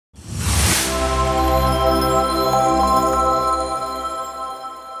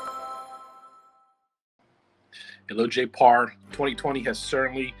Hello, JPAR. 2020 has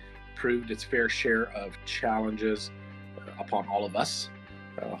certainly proved its fair share of challenges upon all of us.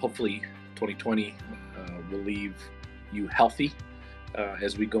 Hopefully, 2020 will leave you healthy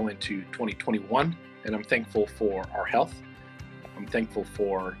as we go into 2021. And I'm thankful for our health. I'm thankful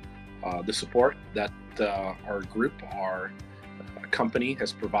for the support that our group, our company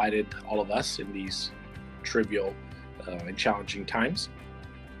has provided all of us in these trivial and challenging times.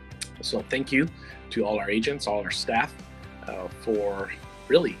 So thank you to all our agents, all our staff for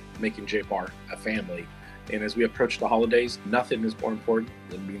really making JPAR a family. And as we approach the holidays, nothing is more important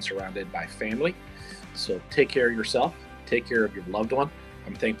than being surrounded by family. So take care of yourself, take care of your loved one.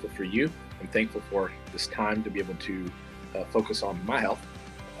 I'm thankful for you. I'm thankful for this time to be able to focus on my health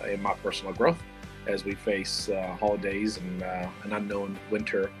and my personal growth as we face holidays and an unknown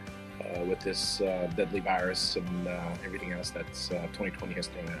winter with this deadly virus and everything else that's 2020 has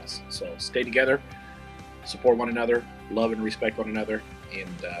thrown at us. So stay together, support one another, love and respect one another, and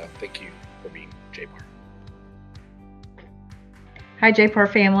thank you for being JPAR. Hi,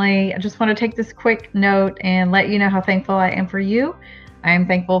 JPAR family. I just want to take this quick note and let you know how thankful I am for you. I am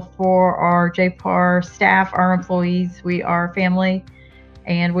thankful for our JPAR staff, our employees. We are family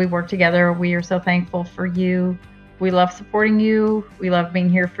and we work together. We are so thankful for you. We love supporting you. We love being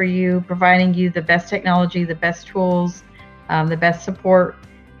here for you, providing you the best technology, the best tools, the best support.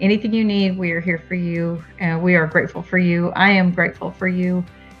 Anything you need, we are here for you, and we are grateful for you. I am grateful for you.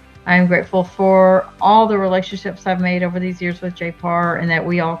 I am grateful for all the relationships I've made over these years with JPAR and that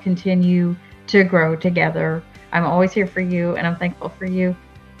we all continue to grow together. I'm always here for you, and I'm thankful for you.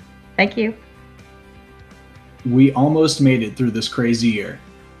 Thank you. We almost made it through this crazy year.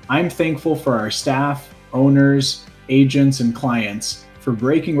 I'm thankful for our staff, owners, agents, and clients for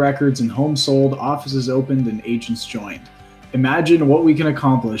breaking records in homes sold, offices opened, and agents joined. Imagine what we can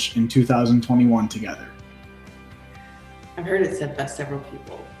accomplish in 2021 together. I've heard it said by several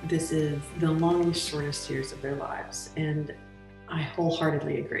people, this is the longest, shortest years of their lives. And I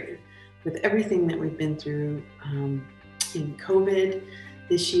wholeheartedly agree. With everything that we've been through in COVID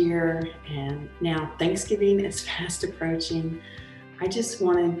this year, and now Thanksgiving is fast approaching, I just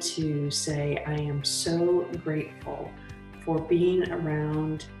wanted to say I am so grateful for being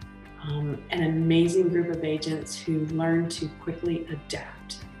around an amazing group of agents who learn to quickly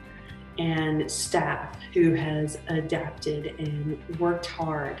adapt, and staff who has adapted and worked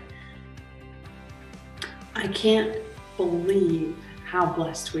hard. I can't believe how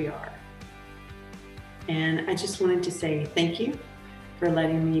blessed we are. And I just wanted to say thank you for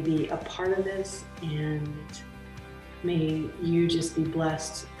letting me be a part of this, and may you just be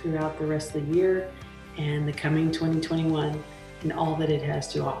blessed throughout the rest of the year and the coming 2021 and all that it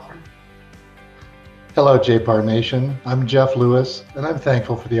has to offer. Hello, JPAR Nation. I'm Jeff Lewis, and I'm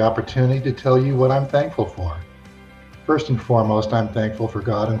thankful for the opportunity to tell you what I'm thankful for. First and foremost, I'm thankful for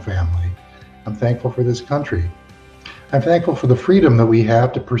God and family. I'm thankful for this country. I'm thankful for the freedom that we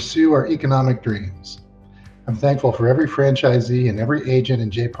have to pursue our economic dreams. I'm thankful for every franchisee and every agent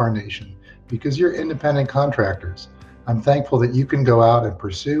in JPAR Nation because you're independent contractors. I'm thankful that you can go out and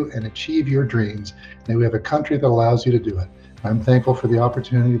pursue and achieve your dreams, and that we have a country that allows you to do it. I'm thankful for the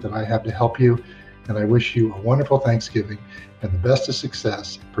opportunity that I have to help you, and I wish you a wonderful Thanksgiving and the best of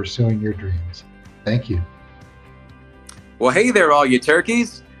success pursuing your dreams. Thank you. Well, hey there, all you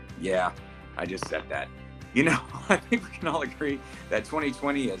turkeys. Yeah, I just said that. You know, I think we can all agree that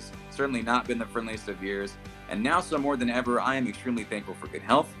 2020 has certainly not been the friendliest of years, and now so more than ever, I am extremely thankful for good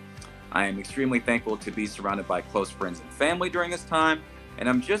health. I am extremely thankful to be surrounded by close friends and family during this time, and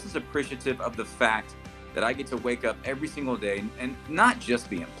I'm just as appreciative of the fact that I get to wake up every single day and not just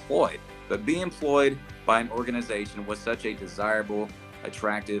be employed, but be employed by an organization with such a desirable,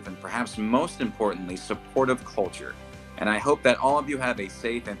 attractive, and perhaps most importantly, supportive culture. And I hope that all of you have a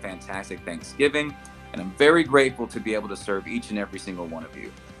safe and fantastic Thanksgiving, and I'm very grateful to be able to serve each and every single one of you.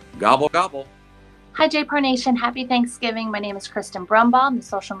 Gobble, gobble. Hi, JPAR Nation. Happy Thanksgiving. My name is Kristen Brumbaugh. I'm the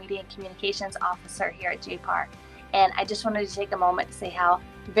Social Media and Communications Officer here at JPAR. And I just wanted to take a moment to say how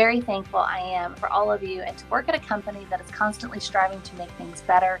very thankful I am for all of you and to work at a company that is constantly striving to make things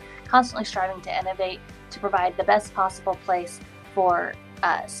better, constantly striving to innovate, to provide the best possible place for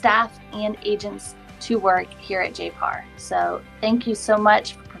staff and agents to work here at JPAR. So thank you so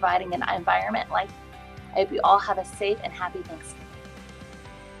much for providing an environment like that. I hope you all have a safe and happy Thanksgiving.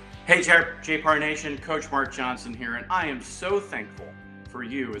 Hey JPAR Nation, Coach Mark Johnson here, and I am so thankful for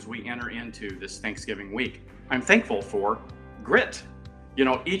you as we enter into this Thanksgiving week. I'm thankful for grit. You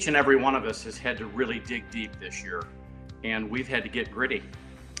know, each and every one of us has had to really dig deep this year, and we've had to get gritty.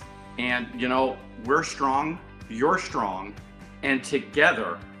 And you know, we're strong, you're strong, and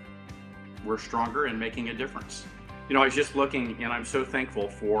together we're stronger in making a difference. You know, I was just looking, and I'm so thankful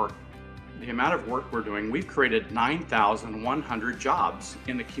for the amount of work we're doing. We've created 9,100 jobs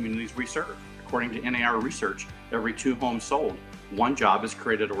in the communities we serve. According to NAR research, every 2 homes sold, 1 job is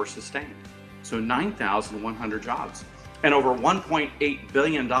created or sustained. So 9,100 jobs. And over $1.8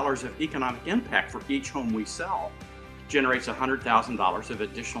 billion of economic impact for each home we sell generates $100,000 of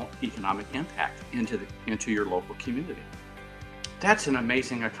additional economic impact into your local community. That's an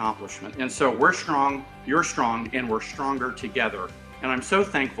amazing accomplishment. And so we're strong, you're strong, and we're stronger together. And I'm so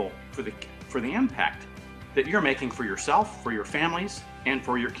thankful for the impact that you're making for yourself, for your families, and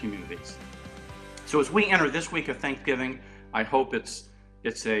for your communities. So as we enter this week of Thanksgiving, I hope it's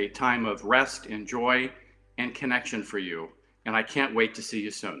a time of rest and joy and connection for you. And I can't wait to see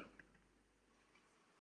you soon.